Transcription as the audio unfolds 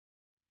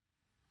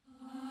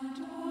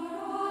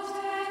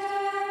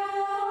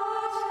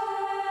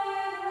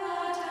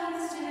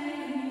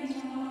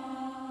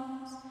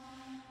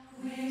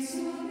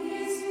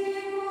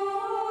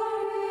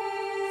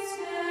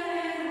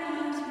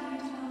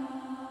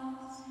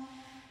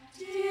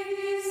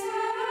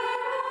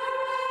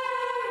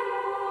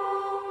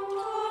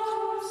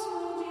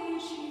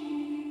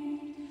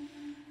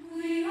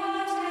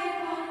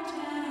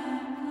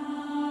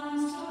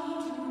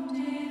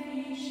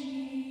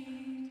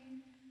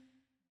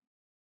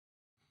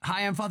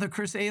Hi, I'm Father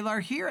Chris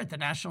Alar here at the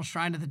National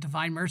Shrine of the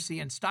Divine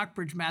Mercy in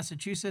Stockbridge,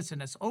 Massachusetts, and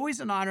it's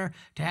always an honor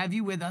to have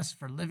you with us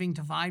for Living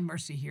Divine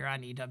Mercy here on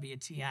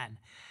EWTN.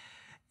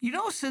 You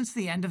know, since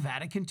the end of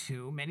Vatican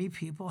II, many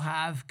people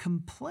have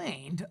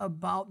complained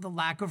about the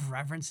lack of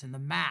reverence in the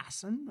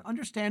Mass, and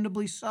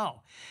understandably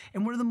so.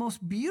 And one of the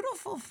most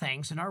beautiful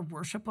things in our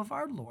worship of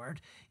our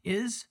Lord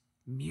is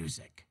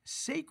music,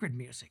 sacred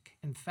music.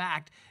 In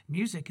fact,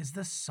 music is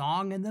the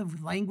song and the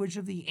language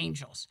of the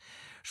angels.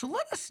 So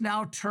let us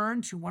now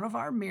turn to one of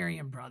our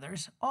Marian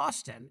brothers,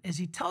 Austin, as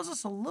he tells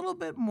us a little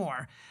bit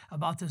more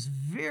about this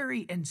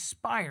very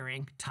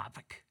inspiring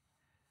topic.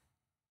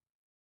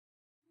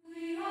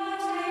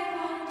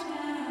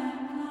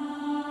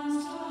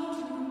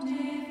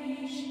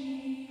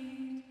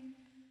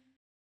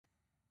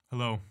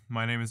 Hello,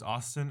 my name is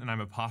Austin, and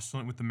I'm a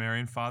postulant with the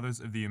Marian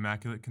Fathers of the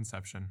Immaculate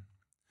Conception.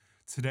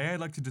 Today I'd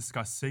like to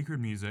discuss sacred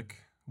music,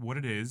 what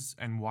it is,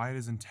 and why it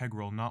is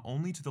integral not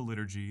only to the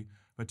liturgy,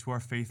 but to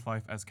our faith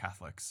life as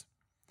Catholics.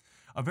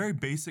 A very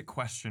basic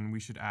question we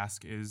should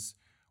ask is,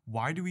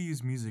 why do we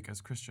use music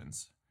as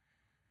Christians?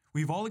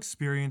 We've all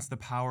experienced the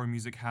power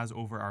music has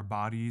over our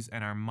bodies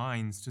and our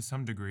minds to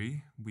some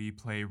degree. We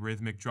play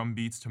rhythmic drum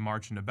beats to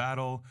march into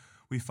battle,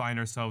 we find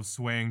ourselves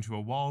swaying to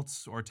a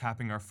waltz or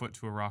tapping our foot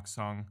to a rock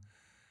song.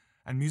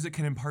 And music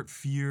can impart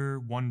fear,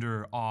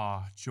 wonder,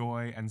 awe,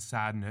 joy, and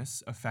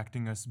sadness,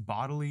 affecting us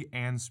bodily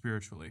and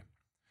spiritually.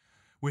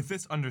 With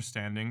this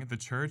understanding, the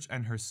Church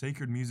and her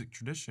sacred music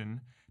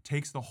tradition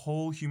takes the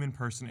whole human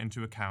person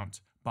into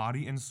account,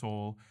 body and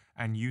soul,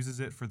 and uses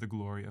it for the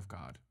glory of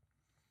God.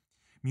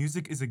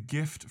 Music is a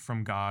gift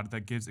from God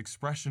that gives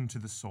expression to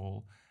the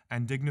soul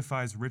and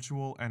dignifies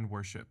ritual and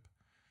worship.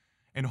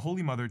 In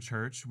Holy Mother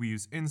Church, we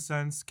use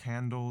incense,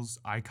 candles,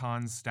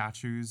 icons,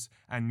 statues,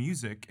 and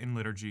music in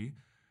liturgy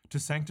to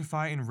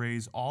sanctify and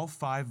raise all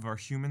five of our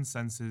human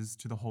senses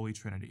to the Holy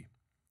Trinity.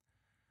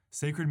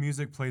 Sacred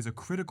music plays a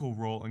critical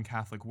role in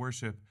Catholic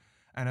worship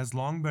and has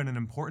long been an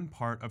important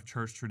part of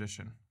church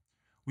tradition.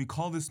 We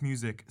call this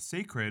music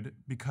sacred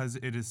because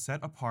it is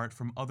set apart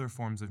from other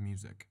forms of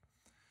music.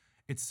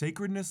 Its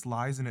sacredness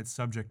lies in its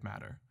subject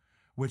matter,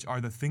 which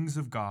are the things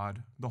of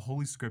God, the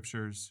Holy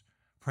Scriptures,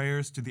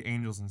 prayers to the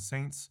angels and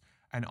saints,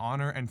 and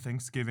honor and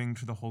thanksgiving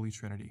to the Holy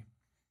Trinity.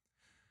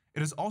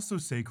 It is also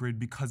sacred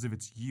because of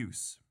its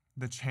use.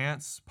 The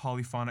chants,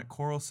 polyphonic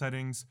choral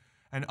settings,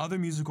 and other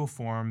musical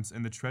forms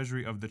in the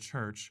treasury of the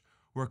Church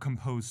were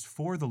composed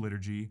for the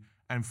liturgy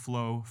and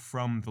flow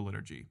from the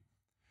liturgy.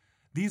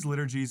 These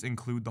liturgies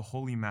include the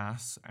Holy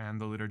Mass and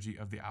the Liturgy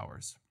of the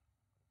Hours.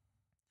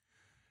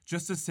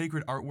 Just as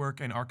sacred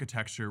artwork and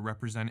architecture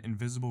represent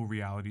invisible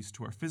realities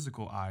to our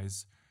physical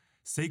eyes,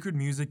 sacred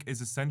music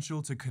is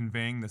essential to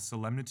conveying the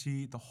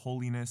solemnity, the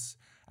holiness,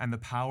 and the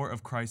power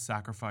of Christ's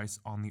sacrifice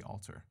on the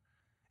altar.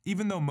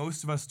 Even though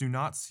most of us do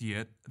not see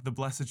it, the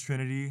Blessed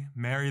Trinity,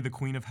 Mary the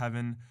Queen of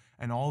Heaven,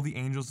 and all the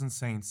angels and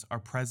saints are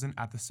present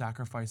at the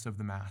sacrifice of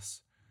the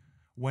Mass.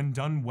 When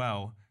done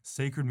well,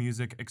 sacred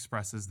music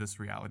expresses this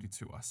reality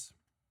to us.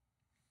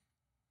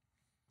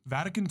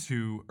 Vatican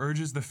II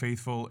urges the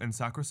faithful in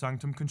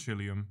Sacrosanctum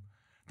Concilium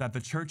that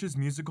the Church's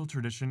musical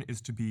tradition is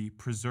to be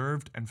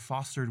preserved and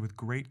fostered with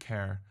great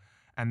care,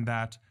 and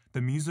that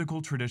the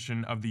musical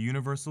tradition of the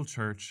Universal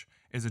Church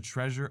is a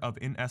treasure of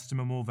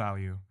inestimable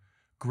value,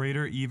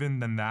 greater even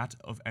than that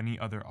of any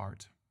other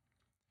art.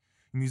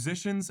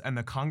 Musicians and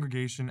the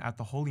congregation at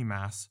the Holy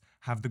Mass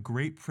have the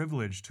great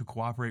privilege to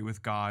cooperate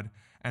with God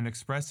and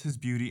express His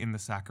beauty in the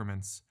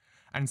sacraments,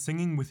 and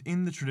singing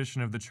within the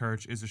tradition of the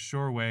Church is a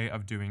sure way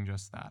of doing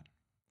just that.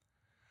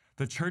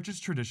 The Church's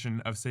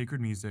tradition of sacred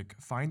music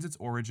finds its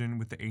origin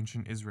with the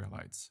ancient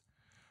Israelites.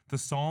 The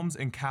Psalms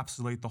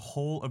encapsulate the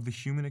whole of the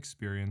human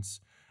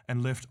experience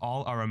and lift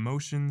all our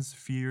emotions,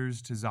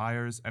 fears,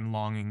 desires, and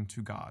longing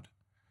to God.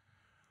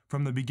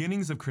 From the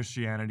beginnings of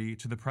Christianity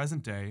to the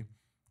present day,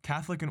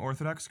 Catholic and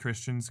Orthodox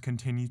Christians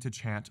continue to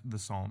chant the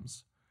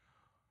Psalms.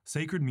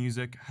 Sacred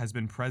music has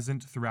been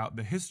present throughout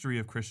the history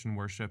of Christian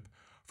worship,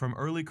 from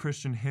early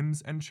Christian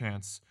hymns and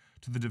chants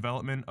to the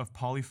development of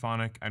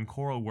polyphonic and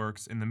choral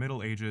works in the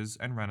Middle Ages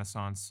and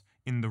Renaissance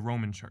in the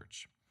Roman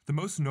Church. The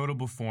most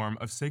notable form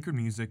of sacred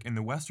music in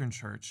the Western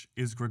Church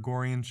is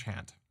Gregorian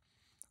chant.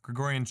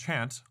 Gregorian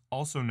chant,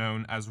 also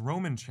known as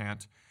Roman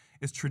chant,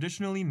 is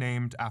traditionally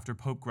named after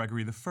Pope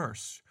Gregory I,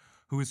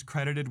 who is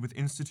credited with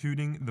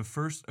instituting the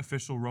first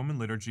official Roman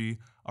liturgy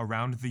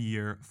around the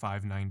year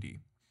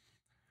 590.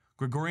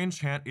 Gregorian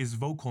chant is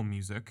vocal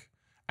music,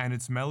 and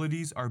its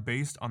melodies are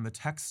based on the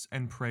texts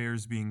and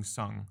prayers being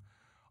sung,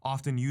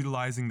 often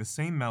utilizing the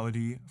same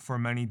melody for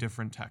many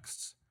different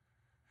texts.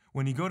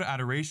 When you go to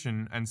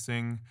adoration and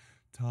sing,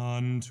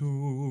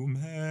 Tantum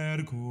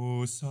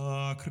ergo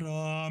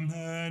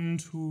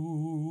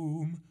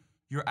sacramentum,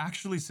 you're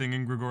actually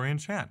singing Gregorian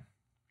chant.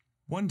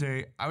 One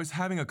day, I was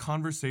having a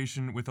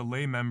conversation with a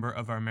lay member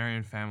of our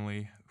Marian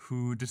family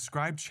who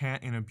described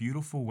chant in a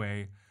beautiful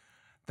way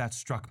that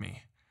struck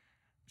me.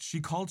 She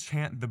called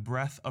chant the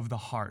breath of the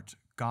heart,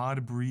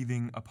 God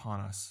breathing upon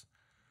us.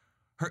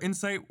 Her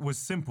insight was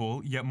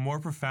simple, yet more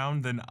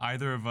profound than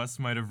either of us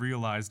might have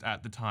realized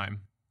at the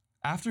time.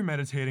 After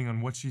meditating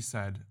on what she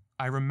said,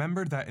 I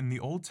remembered that in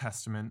the Old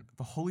Testament,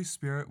 the Holy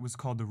Spirit was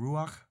called the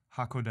Ruach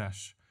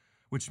HaKodesh,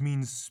 which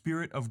means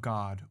Spirit of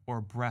God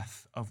or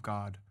Breath of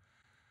God.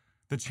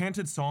 The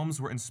chanted psalms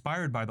were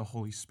inspired by the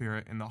Holy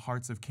Spirit in the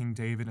hearts of King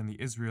David and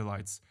the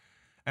Israelites,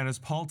 and as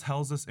Paul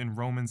tells us in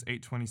Romans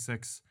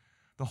 8:26,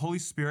 the Holy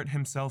Spirit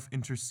himself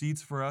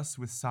intercedes for us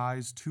with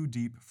sighs too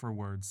deep for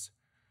words.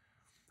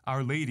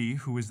 Our Lady,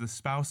 who is the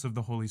spouse of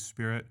the Holy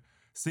Spirit,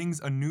 sings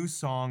a new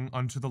song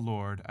unto the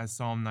Lord, as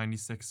Psalm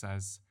 96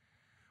 says,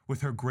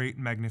 with her great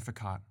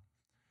Magnificat.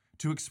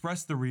 To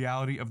express the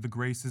reality of the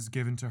graces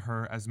given to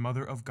her as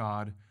Mother of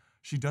God,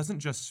 she doesn't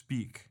just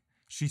speak,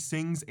 she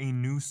sings a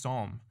new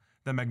psalm.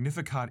 The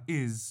Magnificat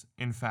is,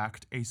 in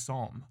fact, a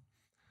psalm.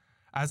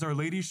 As Our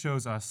Lady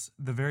shows us,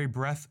 the very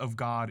breath of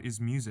God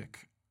is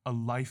music, a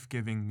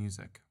life-giving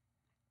music.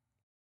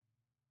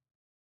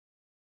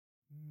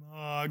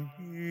 Magnificat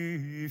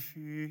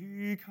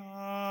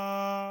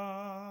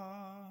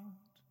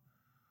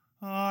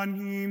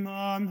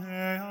anima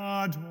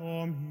mea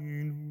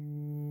Dominum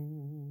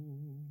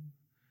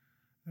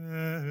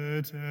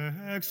et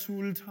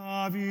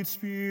exultavit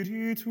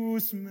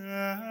spiritus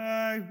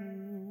meus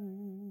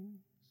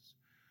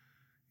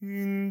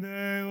in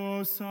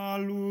Deo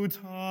salutari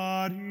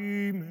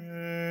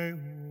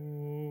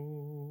meo.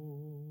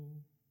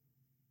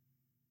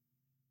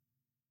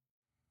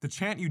 The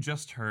chant you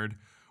just heard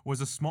was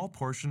a small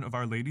portion of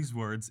Our Lady's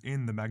words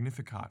in the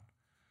Magnificat.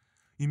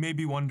 You may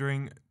be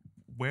wondering,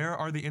 where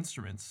are the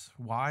instruments?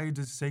 Why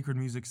does sacred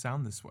music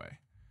sound this way?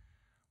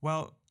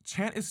 Well,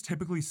 chant is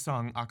typically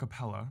sung a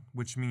cappella,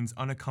 which means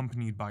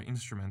unaccompanied by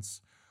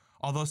instruments,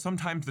 although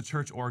sometimes the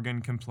church organ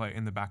can play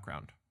in the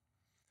background.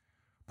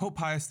 Pope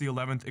Pius XI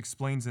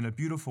explains in a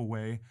beautiful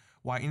way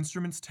why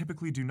instruments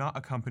typically do not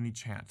accompany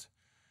chant.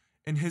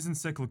 In his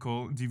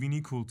encyclical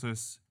Divini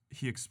Cultus,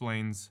 he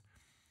explains,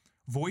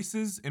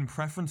 "Voices in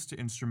preference to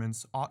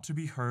instruments ought to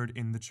be heard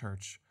in the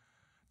church,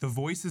 the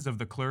voices of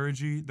the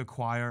clergy, the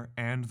choir,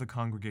 and the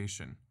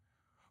congregation.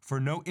 For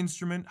no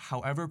instrument,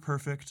 however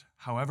perfect,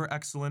 however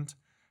excellent,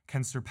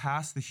 can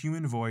surpass the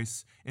human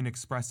voice in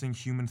expressing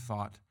human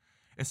thought,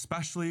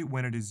 especially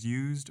when it is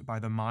used by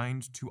the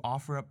mind to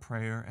offer up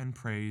prayer and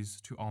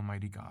praise to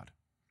Almighty God."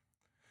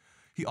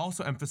 He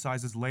also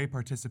emphasizes lay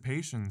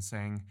participation,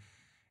 saying,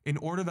 "In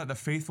order that the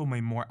faithful may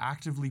more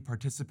actively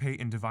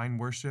participate in divine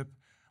worship,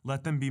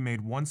 let them be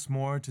made once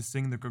more to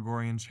sing the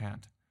Gregorian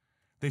chant.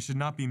 They should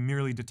not be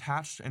merely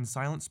detached and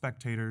silent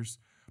spectators,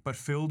 but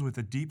filled with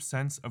a deep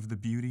sense of the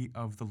beauty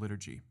of the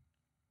liturgy."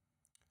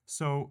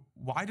 So,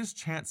 why does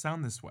chant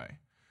sound this way?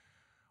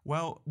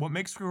 Well, what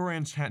makes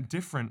Gregorian chant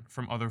different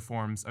from other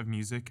forms of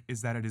music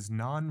is that it is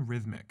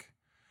non-rhythmic.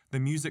 The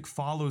music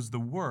follows the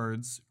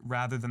words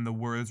rather than the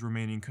words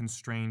remaining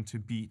constrained to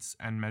beats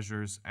and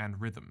measures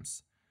and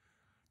rhythms.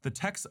 The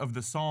texts of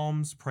the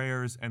psalms,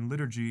 prayers, and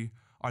liturgy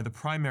are the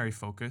primary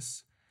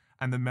focus,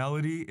 and the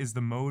melody is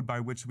the mode by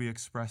which we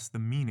express the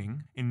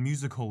meaning, in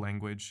musical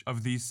language,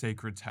 of these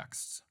sacred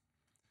texts.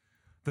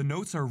 The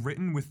notes are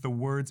written with the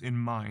words in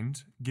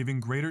mind, giving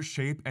greater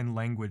shape and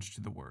language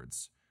to the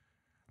words.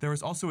 There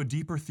is also a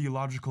deeper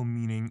theological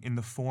meaning in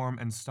the form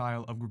and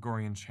style of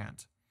Gregorian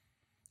chant.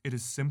 It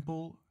is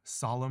simple,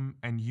 solemn,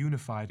 and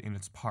unified in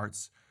its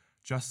parts,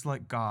 just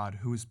like God,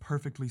 who is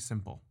perfectly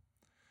simple.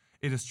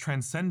 It is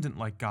transcendent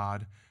like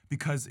God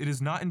because it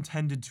is not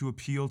intended to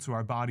appeal to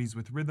our bodies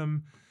with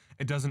rhythm.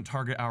 It doesn't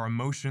target our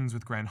emotions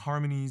with grand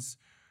harmonies,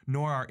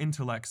 nor our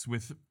intellects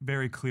with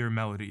very clear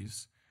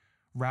melodies.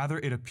 Rather,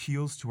 it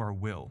appeals to our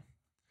will.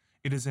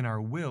 It is in our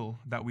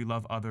will that we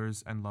love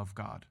others and love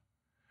God.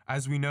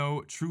 As we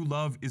know, true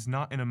love is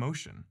not an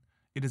emotion.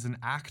 It is an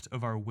act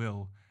of our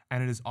will,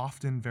 and it is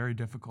often very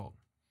difficult.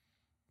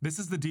 This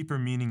is the deeper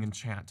meaning in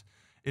chant.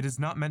 It is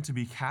not meant to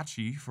be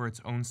catchy for its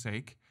own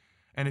sake,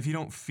 and if you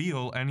don't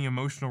feel any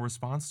emotional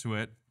response to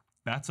it,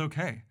 that's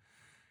okay.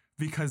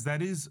 Because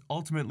that is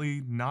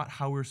ultimately not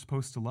how we're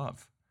supposed to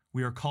love.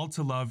 We are called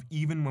to love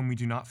even when we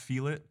do not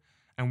feel it,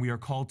 and we are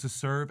called to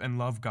serve and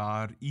love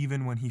God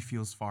even when he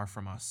feels far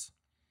from us.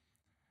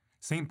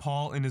 St.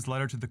 Paul, in his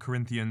letter to the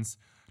Corinthians,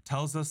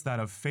 tells us that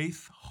of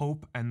faith,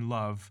 hope, and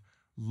love,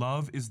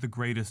 love is the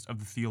greatest of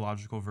the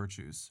theological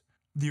virtues.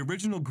 The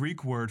original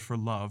Greek word for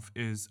love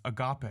is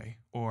agape,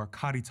 or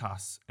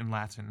caritas in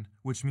Latin,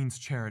 which means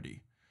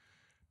charity.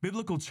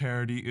 Biblical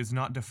charity is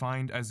not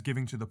defined as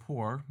giving to the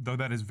poor, though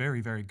that is very,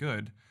 very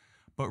good,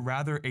 but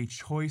rather a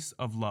choice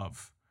of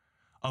love,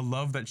 a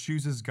love that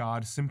chooses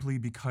God simply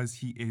because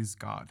he is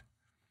God.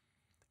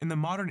 In the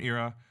modern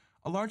era,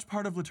 a large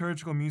part of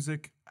liturgical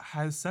music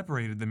has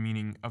separated the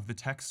meaning of the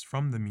text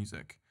from the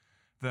music.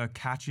 The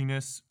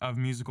catchiness of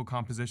musical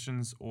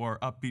compositions or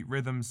upbeat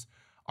rhythms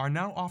are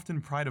now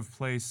often pride of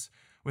place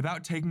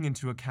without taking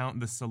into account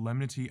the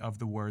solemnity of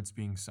the words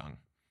being sung.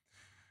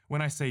 When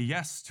I say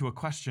yes to a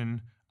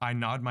question, I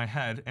nod my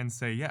head and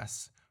say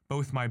yes.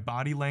 Both my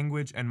body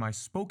language and my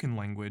spoken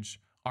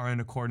language are in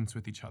accordance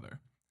with each other.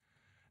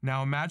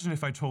 Now imagine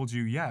if I told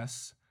you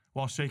yes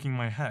while shaking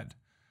my head.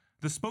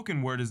 The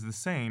spoken word is the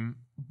same,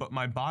 but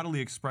my bodily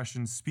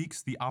expression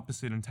speaks the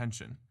opposite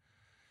intention.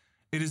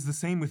 It is the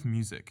same with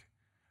music.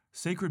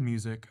 Sacred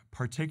music,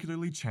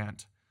 particularly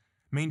chant,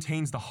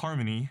 maintains the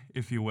harmony,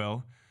 if you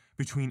will,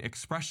 between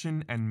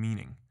expression and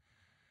meaning.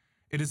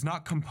 It is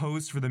not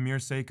composed for the mere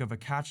sake of a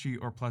catchy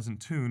or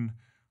pleasant tune,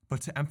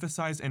 but to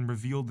emphasize and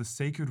reveal the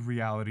sacred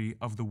reality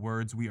of the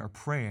words we are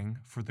praying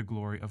for the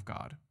glory of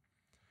God.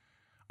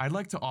 I'd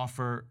like to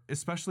offer,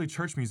 especially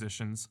church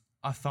musicians,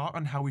 a thought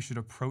on how we should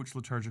approach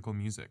liturgical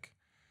music.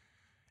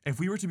 If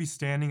we were to be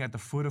standing at the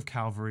foot of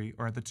Calvary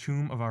or at the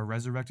tomb of our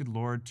resurrected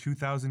Lord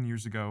 2,000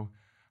 years ago,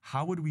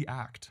 how would we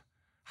act?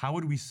 How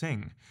would we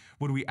sing?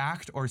 Would we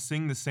act or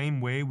sing the same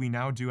way we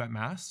now do at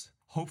Mass?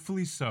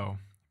 Hopefully so,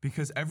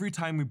 because every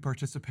time we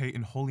participate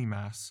in Holy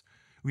Mass,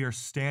 we are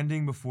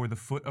standing before the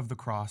foot of the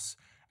cross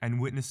and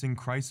witnessing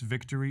Christ's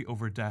victory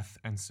over death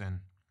and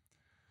sin.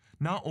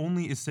 Not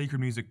only is sacred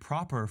music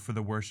proper for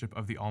the worship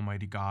of the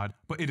Almighty God,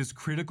 but it is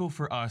critical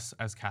for us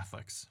as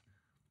Catholics.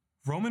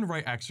 Roman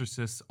Rite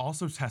exorcists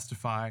also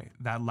testify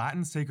that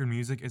Latin sacred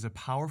music is a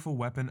powerful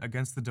weapon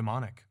against the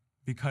demonic,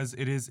 because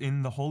it is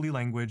in the holy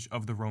language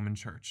of the Roman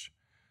Church.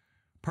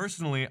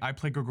 Personally, I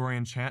play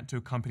Gregorian chant to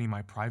accompany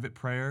my private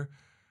prayer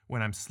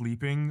when I'm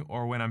sleeping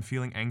or when I'm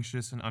feeling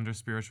anxious and under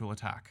spiritual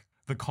attack.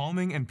 The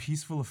calming and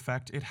peaceful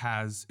effect it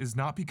has is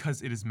not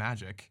because it is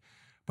magic,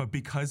 but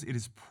because it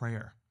is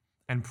prayer.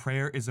 And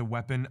prayer is a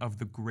weapon of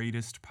the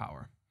greatest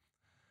power.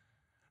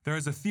 There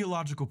is a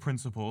theological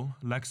principle,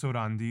 lex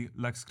orandi,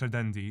 lex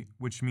credendi,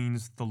 which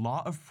means the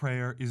law of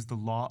prayer is the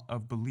law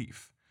of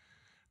belief.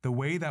 The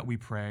way that we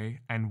pray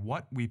and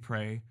what we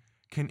pray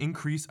can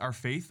increase our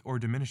faith or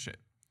diminish it.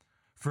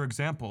 For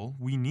example,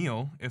 we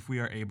kneel, if we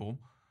are able,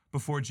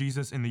 before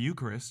Jesus in the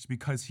Eucharist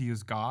because he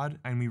is God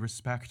and we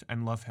respect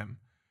and love him.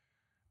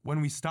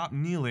 When we stop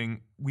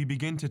kneeling, we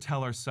begin to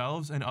tell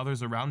ourselves and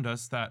others around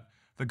us that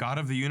the God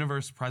of the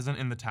universe present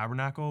in the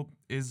tabernacle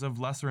is of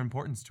lesser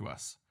importance to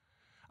us.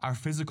 Our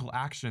physical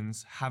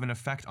actions have an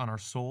effect on our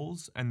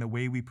souls and the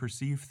way we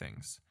perceive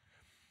things.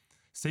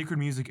 Sacred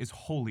music is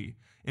holy,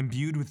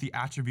 imbued with the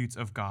attributes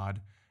of God,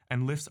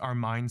 and lifts our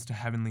minds to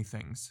heavenly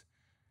things.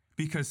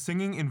 Because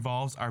singing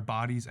involves our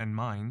bodies and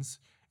minds,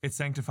 it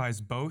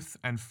sanctifies both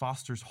and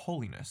fosters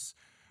holiness,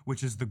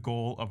 which is the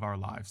goal of our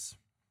lives.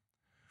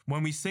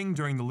 When we sing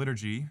during the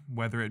liturgy,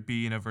 whether it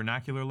be in a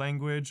vernacular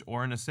language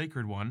or in a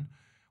sacred one,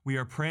 we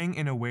are praying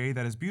in a way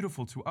that is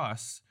beautiful to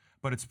us,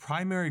 but its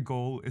primary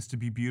goal is to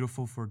be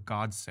beautiful for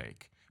God's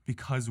sake,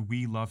 because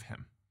we love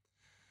him.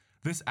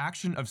 This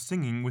action of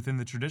singing within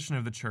the tradition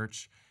of the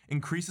Church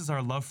increases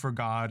our love for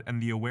God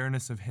and the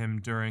awareness of him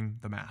during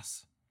the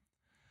Mass.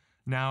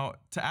 Now,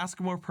 to ask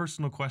a more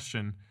personal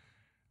question,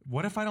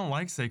 what if I don't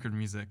like sacred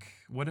music?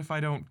 What if I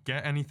don't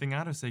get anything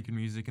out of sacred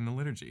music in the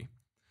liturgy?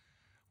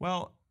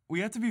 Well,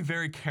 we have to be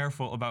very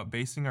careful about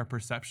basing our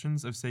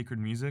perceptions of sacred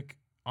music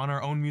on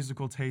our own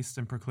musical tastes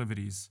and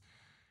proclivities.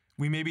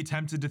 We may be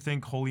tempted to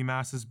think Holy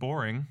Mass is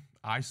boring.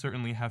 I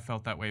certainly have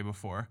felt that way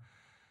before,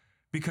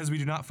 because we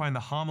do not find the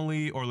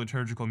homily or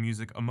liturgical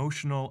music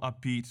emotional,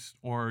 upbeat,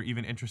 or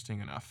even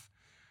interesting enough.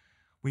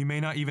 We may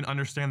not even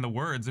understand the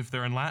words if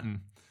they're in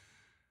Latin.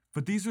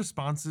 But these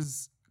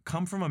responses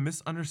come from a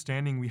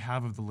misunderstanding we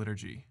have of the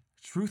liturgy.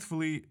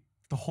 Truthfully,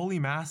 the Holy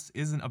Mass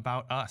isn't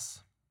about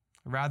us.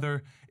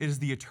 Rather, it is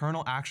the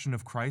eternal action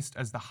of Christ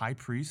as the high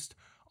priest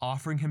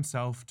offering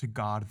himself to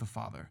God the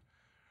Father,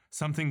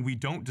 something we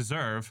don't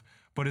deserve,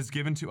 but is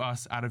given to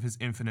us out of his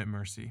infinite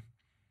mercy.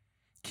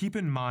 Keep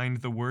in mind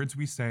the words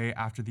we say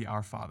after the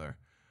Our Father,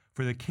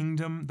 for the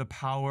kingdom, the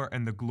power,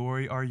 and the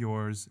glory are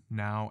yours,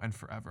 now and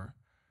forever.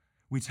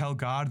 We tell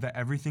God that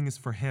everything is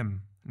for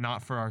him,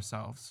 not for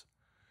ourselves.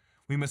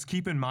 We must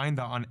keep in mind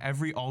that on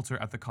every altar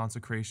at the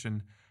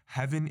consecration,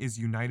 heaven is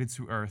united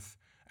to earth,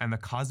 and the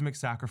cosmic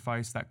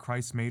sacrifice that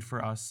Christ made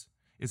for us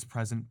is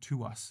present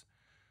to us.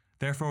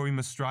 Therefore, we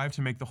must strive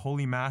to make the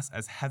Holy Mass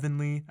as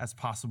heavenly as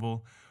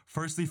possible,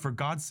 firstly for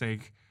God's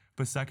sake,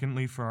 but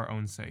secondly for our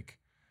own sake.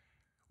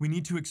 We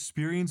need to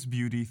experience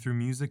beauty through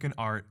music and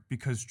art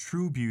because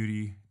true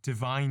beauty,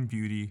 divine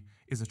beauty,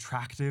 is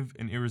attractive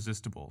and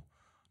irresistible,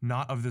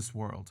 not of this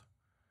world.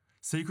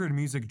 Sacred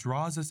music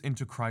draws us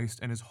into Christ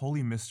and his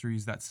holy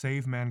mysteries that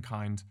save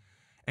mankind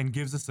and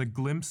gives us a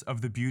glimpse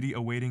of the beauty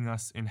awaiting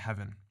us in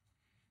heaven.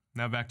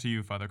 Now back to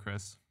you, Father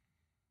Chris.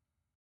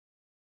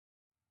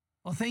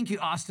 Well, thank you,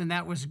 Austin.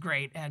 That was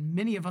great. And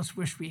many of us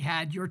wish we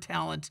had your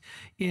talent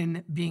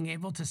in being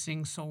able to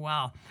sing so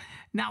well.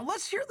 Now,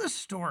 let's hear the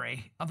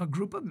story of a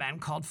group of men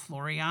called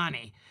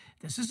Floriani.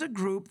 This is a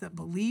group that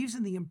believes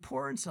in the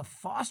importance of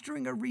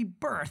fostering a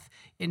rebirth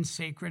in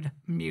sacred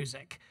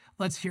music.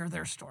 Let's hear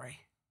their story.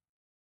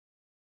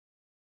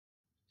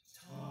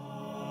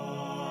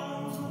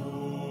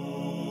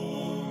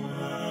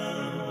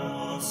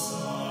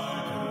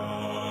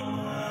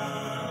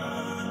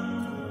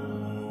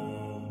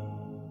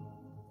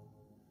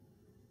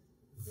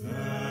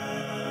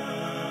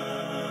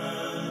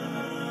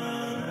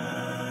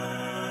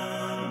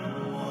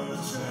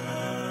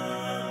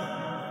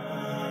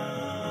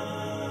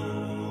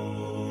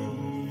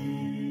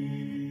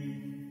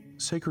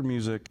 Sacred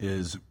music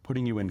is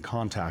putting you in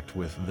contact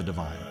with the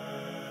divine.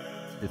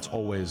 It's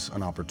always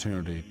an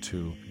opportunity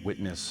to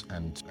witness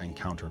and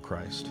encounter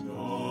Christ.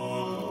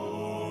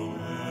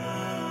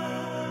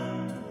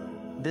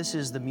 This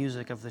is the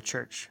music of the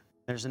church.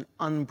 There's an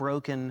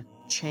unbroken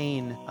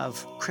chain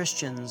of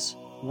Christians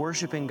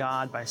worshiping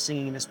God by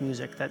singing this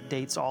music that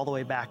dates all the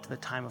way back to the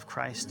time of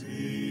Christ.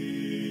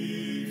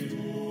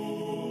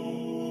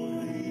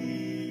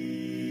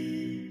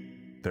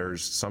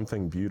 There's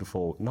something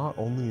beautiful not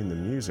only in the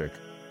music,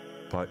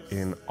 but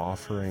in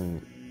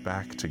offering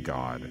back to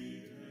God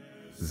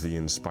the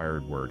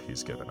inspired word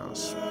He's given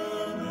us.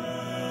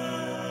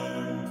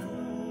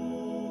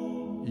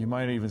 You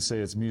might even say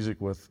it's music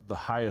with the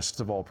highest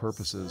of all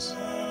purposes,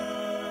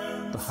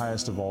 the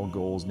highest of all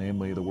goals,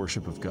 namely the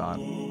worship of God.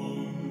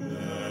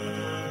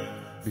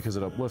 Because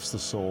it uplifts the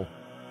soul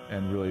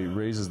and really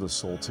raises the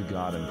soul to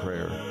God in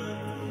prayer.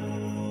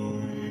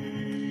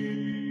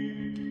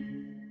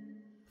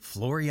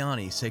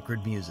 Floriani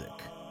Sacred Music,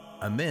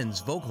 a men's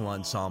vocal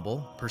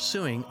ensemble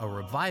pursuing a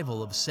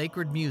revival of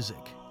sacred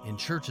music in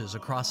churches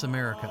across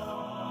America.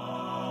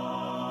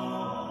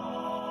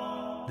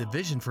 The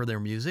vision for their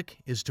music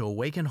is to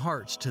awaken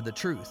hearts to the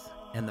truth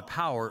and the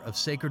power of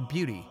sacred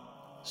beauty,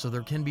 so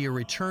there can be a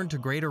return to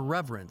greater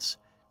reverence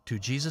to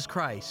Jesus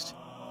Christ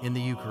in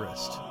the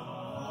Eucharist.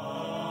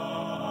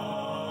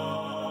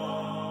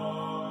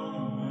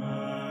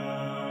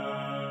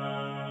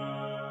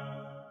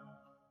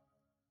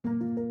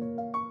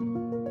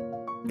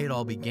 It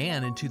all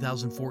began in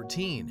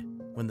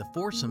 2014 when the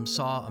foursome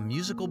saw a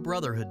musical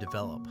brotherhood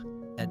develop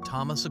at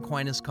Thomas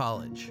Aquinas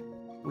College.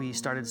 We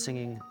started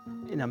singing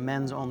in a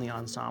men's-only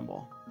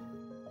ensemble.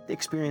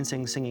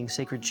 Experiencing singing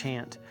sacred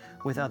chant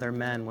with other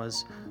men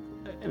was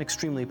an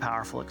extremely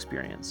powerful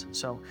experience.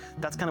 So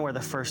that's kind of where the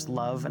first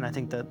love and I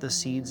think the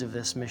seeds of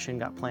this mission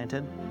got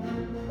planted.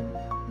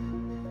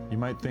 You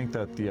might think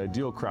that the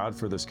ideal crowd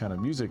for this kind of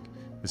music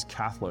is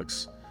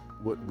Catholics.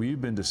 What we've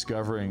been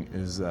discovering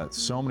is that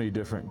so many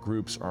different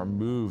groups are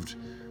moved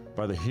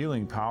by the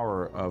healing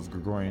power of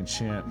Gregorian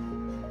chant.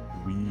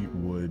 We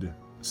would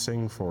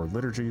sing for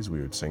liturgies,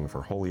 we would sing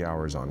for holy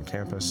hours on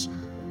campus.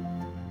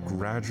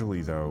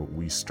 Gradually, though,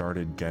 we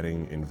started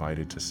getting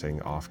invited to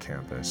sing off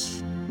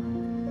campus.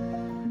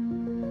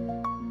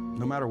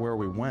 No matter where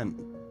we went,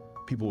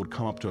 people would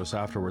come up to us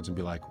afterwards and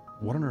be like,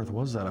 "What on earth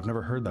was that? I've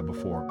never heard that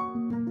before."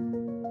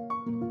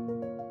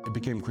 It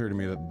became clear to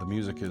me that the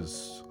music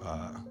is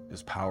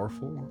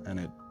powerful and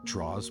it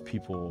draws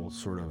people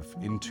sort of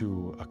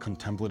into a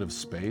contemplative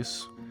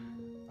space.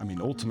 I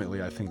mean,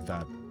 ultimately, I think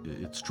that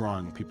it's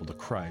drawing people to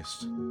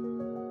Christ.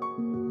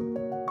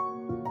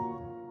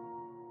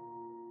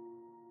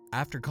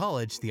 After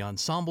college, the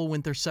ensemble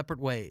went their separate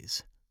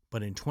ways,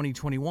 but in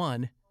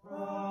 2021,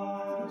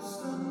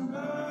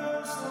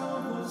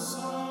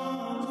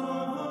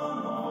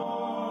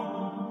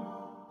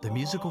 the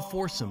musical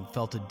foursome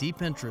felt a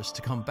deep interest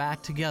to come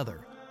back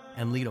together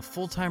and lead a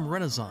full-time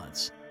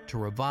renaissance to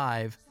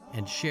revive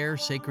and share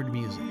sacred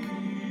music.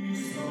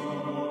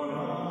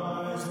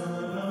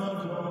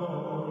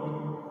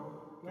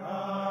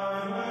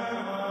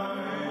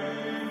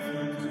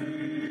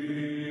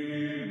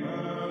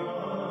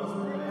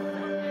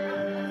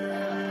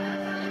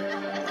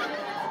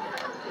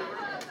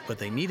 But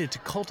they needed to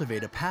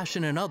cultivate a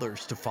passion in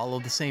others to follow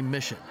the same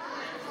mission.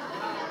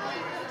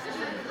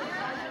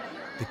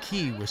 The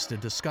key was to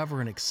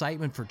discover an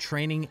excitement for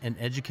training and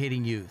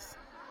educating youth.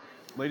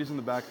 Ladies in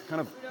the back, kind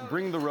of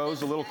bring the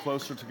rows a little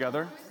closer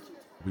together.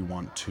 We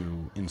want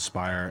to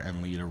inspire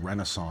and lead a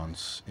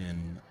renaissance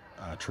in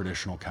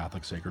traditional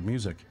Catholic sacred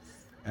music.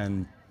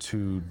 And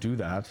to do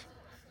that,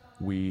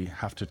 we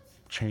have to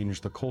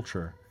change the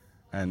culture.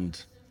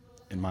 And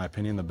in my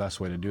opinion, the best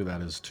way to do that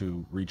is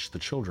to reach the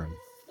children.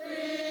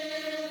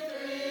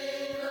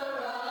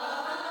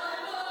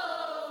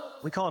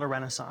 We call it a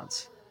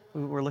renaissance.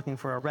 We're looking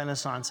for a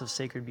renaissance of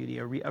sacred beauty,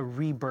 a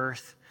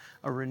rebirth,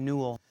 a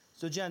renewal.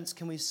 So gents,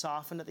 can we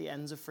soften at the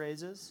ends of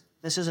phrases?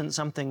 This isn't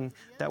something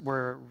that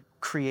we're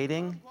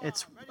creating,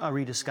 it's a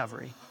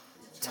rediscovery.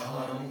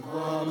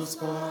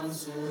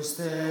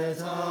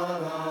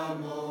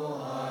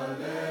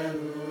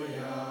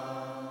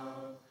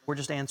 We're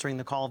just answering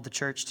the call of the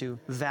church to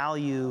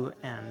value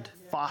and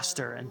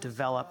foster and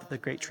develop the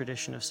great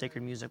tradition of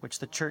sacred music, which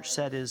the church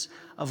said is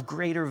of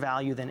greater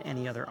value than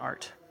any other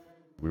art.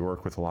 We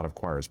work with a lot of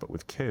choirs, but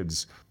with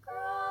kids,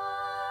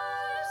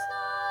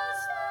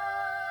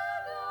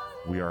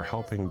 we are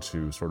helping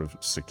to sort of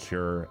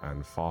secure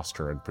and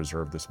foster and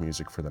preserve this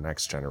music for the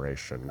next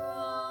generation.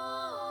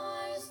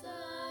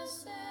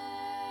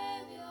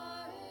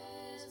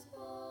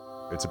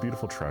 It's a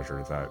beautiful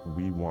treasure that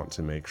we want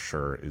to make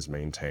sure is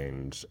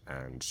maintained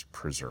and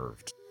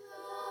preserved.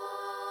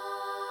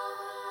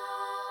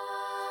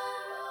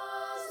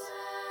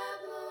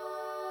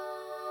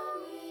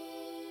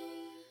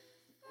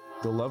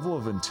 The level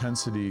of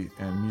intensity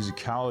and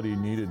musicality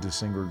needed to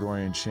sing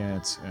Gregorian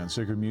chants and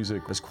sacred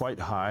music is quite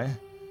high.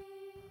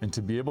 And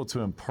to be able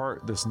to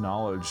impart this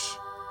knowledge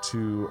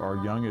to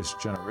our youngest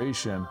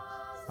generation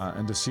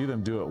And to see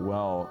them do it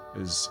well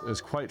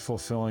is quite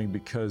fulfilling,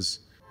 because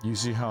you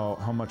see how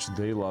much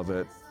they love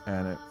it,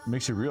 and it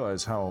makes you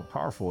realize how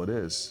powerful it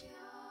is.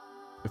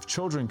 If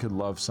children could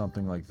love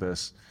something like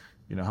this,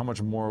 how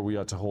much more we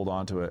ought to hold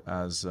on to it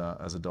as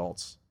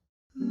adults.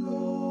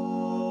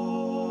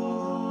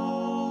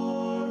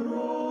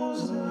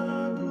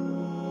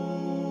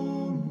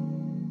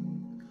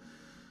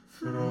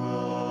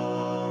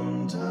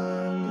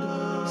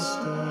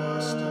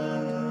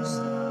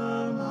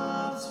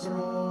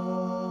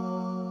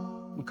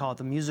 We call it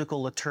the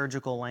musical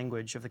liturgical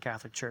language of the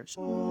Catholic Church.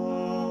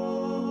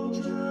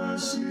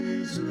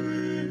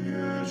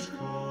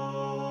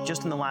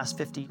 Just in the last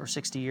 50 or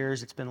 60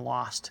 years, it's been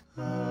lost.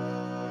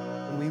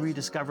 When we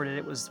rediscovered it,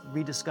 it was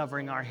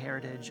rediscovering our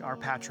heritage, our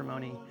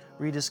patrimony,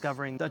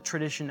 rediscovering the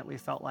tradition that we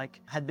felt like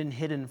had been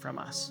hidden from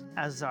us.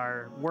 As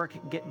our work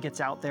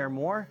gets out there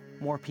more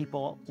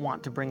people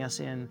want to bring us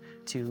in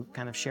to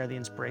kind of share the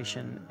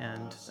inspiration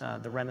and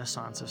the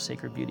renaissance of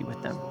sacred beauty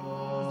with them.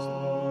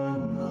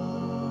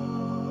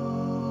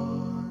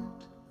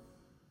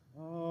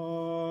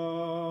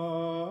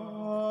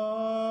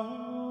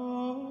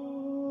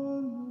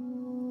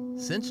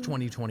 Since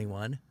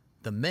 2021,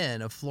 the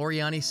men of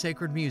Floriani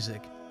Sacred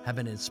Music have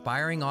been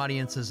inspiring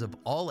audiences of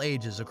all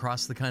ages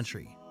across the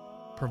country.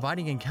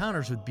 Providing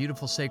encounters with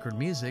beautiful sacred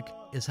music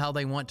is how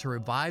they want to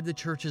revive the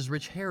church's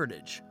rich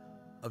heritage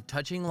of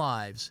touching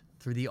lives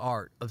through the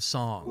art of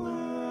song.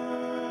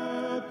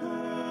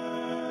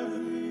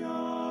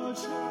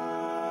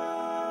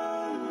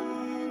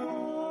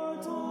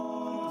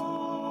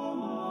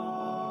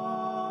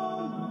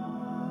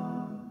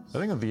 I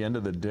think at the end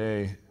of the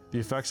day, the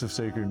effects of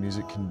sacred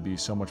music can be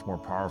so much more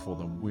powerful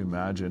than we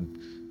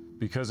imagine,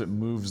 because it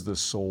moves the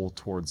soul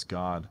towards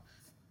God.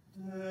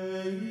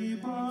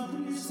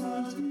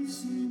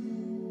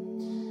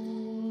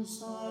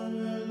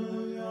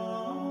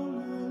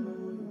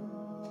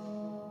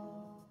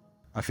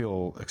 I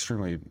feel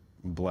extremely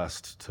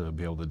blessed to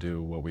be able to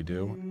do what we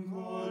do.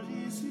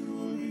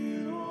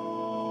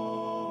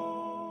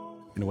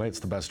 In a way, it's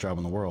the best job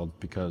in the world,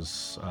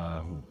 because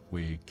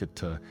we get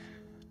to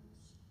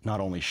not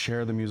only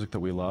share the music that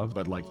we love,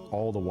 but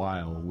all the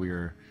while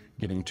we're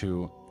getting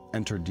to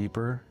enter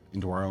deeper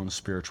into our own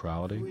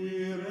spirituality.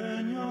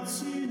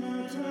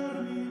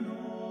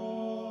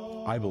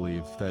 I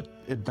believe that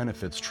it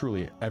benefits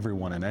truly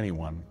everyone and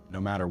anyone, no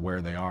matter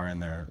where they are in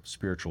their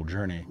spiritual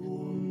journey.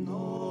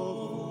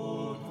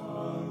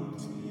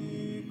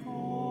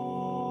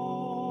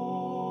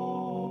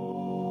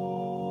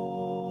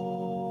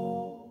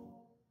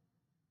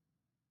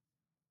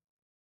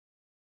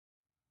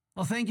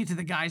 Well, thank you to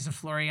the guys of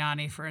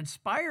Floriani for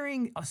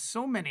inspiring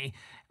so many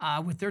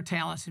with their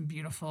talents in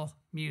beautiful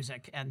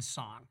music and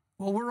song.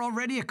 Well, we're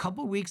already a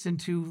couple weeks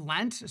into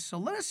Lent, so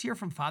let us hear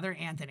from Father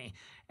Anthony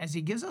as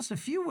he gives us a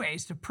few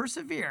ways to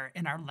persevere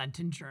in our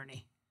Lenten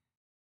journey.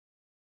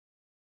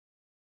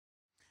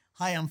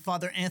 Hi, I'm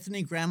Father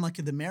Anthony Gramlich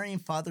of the Marian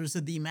Fathers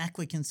of the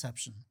Immaculate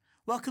Conception.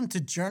 Welcome to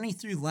Journey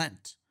Through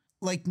Lent.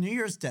 Like New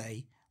Year's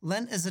Day,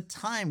 Lent is a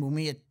time when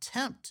we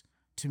attempt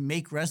to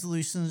make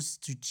resolutions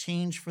to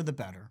change for the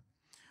better.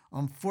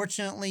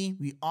 Unfortunately,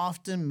 we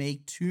often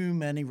make too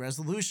many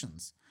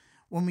resolutions.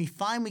 When we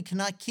find we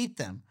cannot keep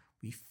them,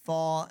 we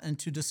fall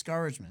into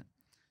discouragement.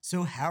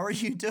 So how are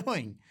you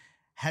doing?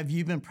 Have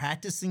you been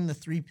practicing the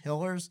 3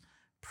 pillars,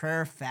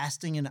 prayer,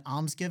 fasting, and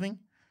almsgiving?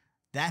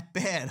 That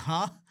bad,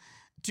 huh?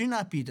 Do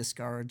not be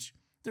discouraged.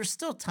 There's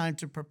still time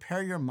to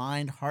prepare your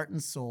mind, heart,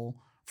 and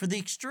soul for the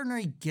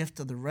extraordinary gift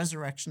of the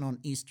resurrection on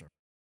Easter.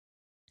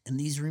 In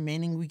these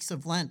remaining weeks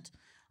of Lent,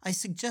 I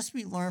suggest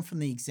we learn from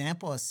the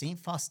example of St.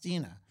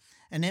 Faustina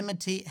and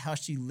imitate how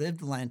she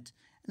lived Lent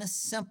in a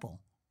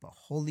simple but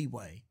holy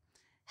way.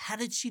 How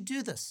did she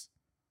do this?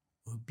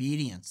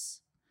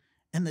 Obedience.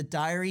 In the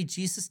diary,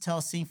 Jesus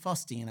tells St.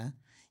 Faustina,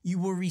 "You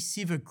will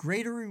receive a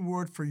greater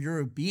reward for your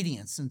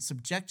obedience and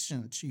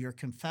subjection to your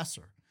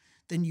confessor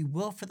than you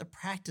will for the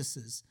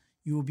practices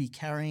you will be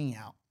carrying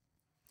out."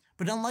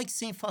 But unlike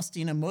St.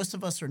 Faustina, most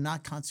of us are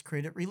not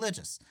consecrated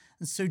religious,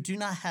 and so do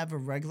not have a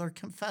regular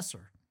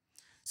confessor.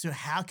 So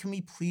how can we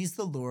please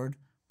the Lord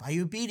by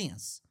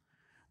obedience?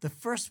 The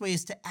first way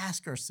is to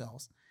ask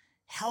ourselves,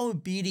 how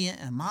obedient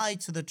am I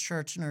to the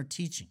Church and her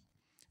teaching,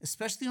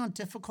 especially on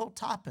difficult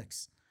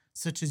topics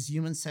such as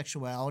human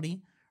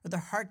sexuality or the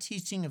hard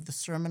teaching of the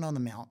Sermon on the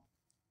Mount?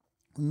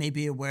 We may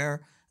be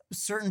aware of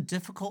certain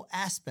difficult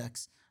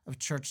aspects of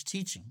church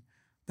teaching,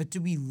 but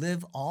do we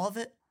live all of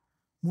it?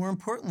 More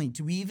importantly,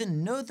 do we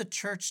even know the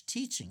church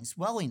teachings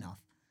well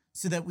enough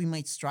so that we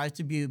might strive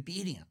to be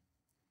obedient?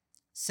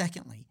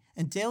 Secondly,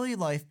 in daily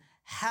life,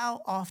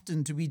 how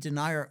often do we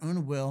deny our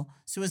own will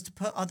so as to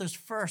put others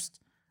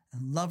first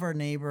and love our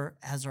neighbor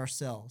as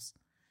ourselves?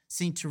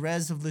 St.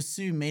 Therese of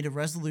Lisieux made a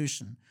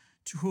resolution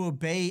to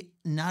obey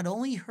not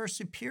only her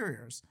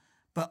superiors,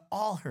 but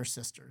all her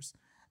sisters,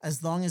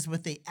 as long as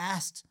what they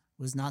asked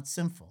was not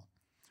sinful.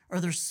 Are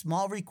there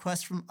small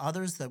requests from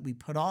others that we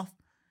put off?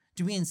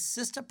 Do we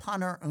insist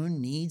upon our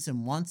own needs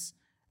and wants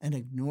and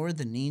ignore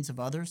the needs of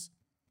others?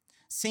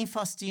 St.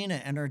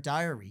 Faustina, in her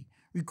diary,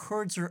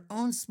 records her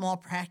own small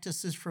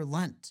practices for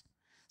Lent,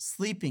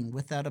 sleeping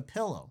without a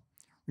pillow,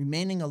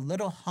 remaining a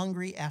little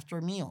hungry after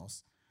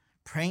meals,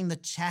 praying the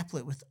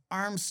chaplet with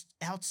arms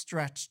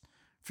outstretched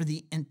for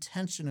the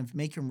intention of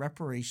making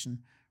reparation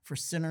for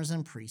sinners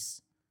and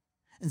priests.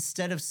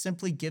 Instead of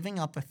simply giving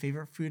up a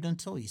favorite food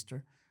until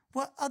Easter,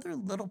 what other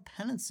little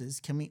penances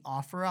can we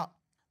offer up?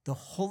 The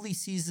holy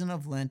season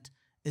of Lent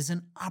is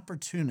an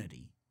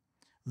opportunity.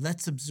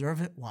 Let's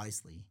observe it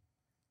wisely.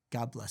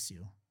 God bless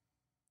you.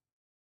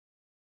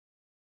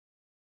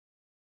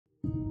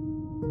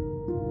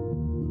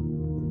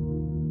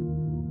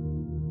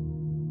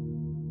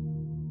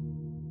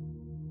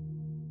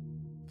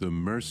 The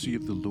mercy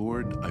of the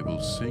Lord I will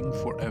sing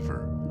forever.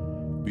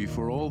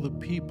 Before all the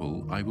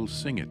people I will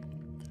sing it,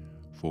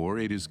 for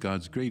it is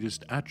God's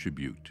greatest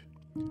attribute,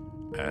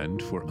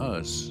 and for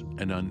us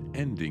an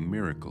unending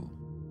miracle.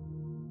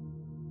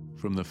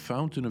 From the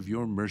fountain of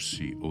your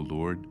mercy, O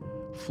Lord,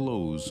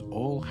 flows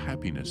all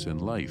happiness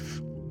and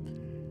life,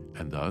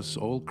 and thus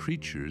all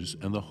creatures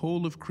and the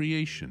whole of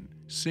creation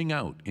sing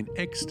out in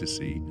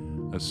ecstasy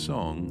a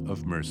song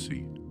of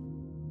mercy.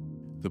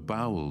 The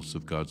bowels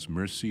of God's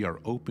mercy are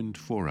opened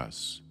for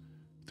us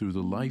through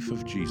the life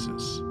of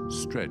Jesus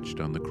stretched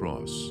on the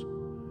cross.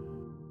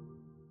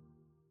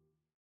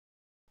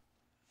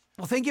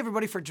 Well, thank you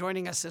everybody for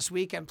joining us this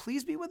week, and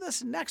please be with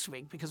us next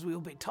week because we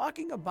will be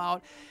talking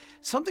about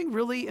something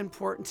really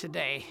important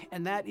today,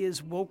 and that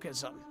is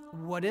wokeism.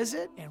 What is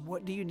it, and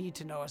what do you need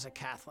to know as a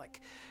Catholic?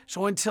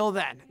 So until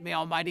then, may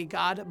Almighty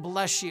God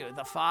bless you,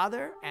 the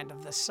Father, and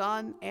of the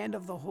Son, and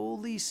of the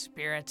Holy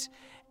Spirit.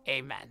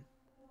 Amen.